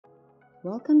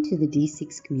Welcome to the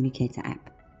D6 Communicator app.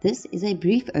 This is a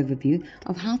brief overview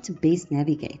of how to best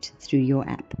navigate through your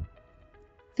app.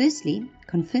 Firstly,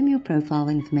 confirm your profile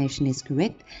information is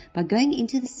correct by going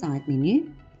into the side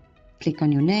menu, click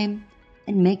on your name,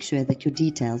 and make sure that your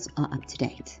details are up to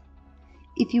date.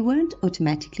 If you weren't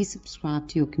automatically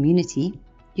subscribed to your community,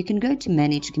 you can go to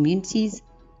Manage Communities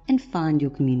and find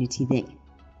your community there.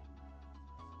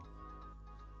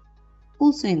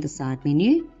 Also in the side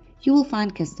menu, you will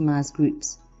find Customize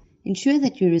Groups. Ensure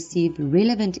that you receive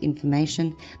relevant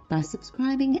information by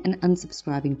subscribing and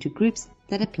unsubscribing to groups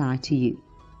that apply to you.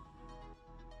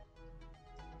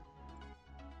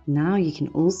 Now you can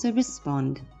also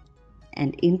respond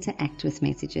and interact with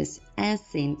messages as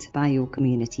sent by your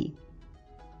community.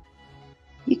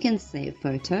 You can save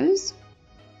photos,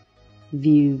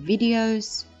 view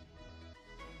videos,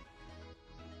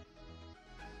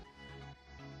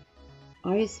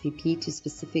 RSVP to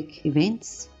specific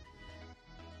events,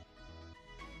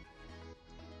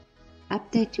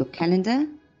 update your calendar,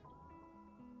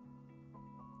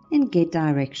 and get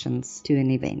directions to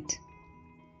an event.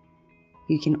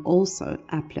 You can also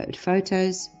upload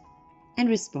photos and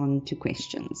respond to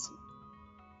questions.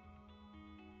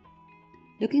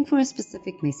 Looking for a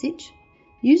specific message?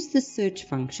 Use the search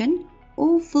function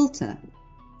or filter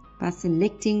by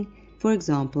selecting, for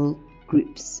example,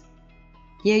 groups.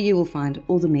 Here you will find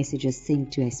all the messages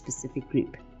sent to a specific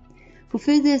group. For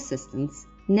further assistance,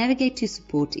 navigate to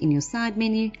support in your side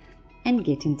menu and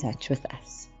get in touch with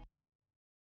us.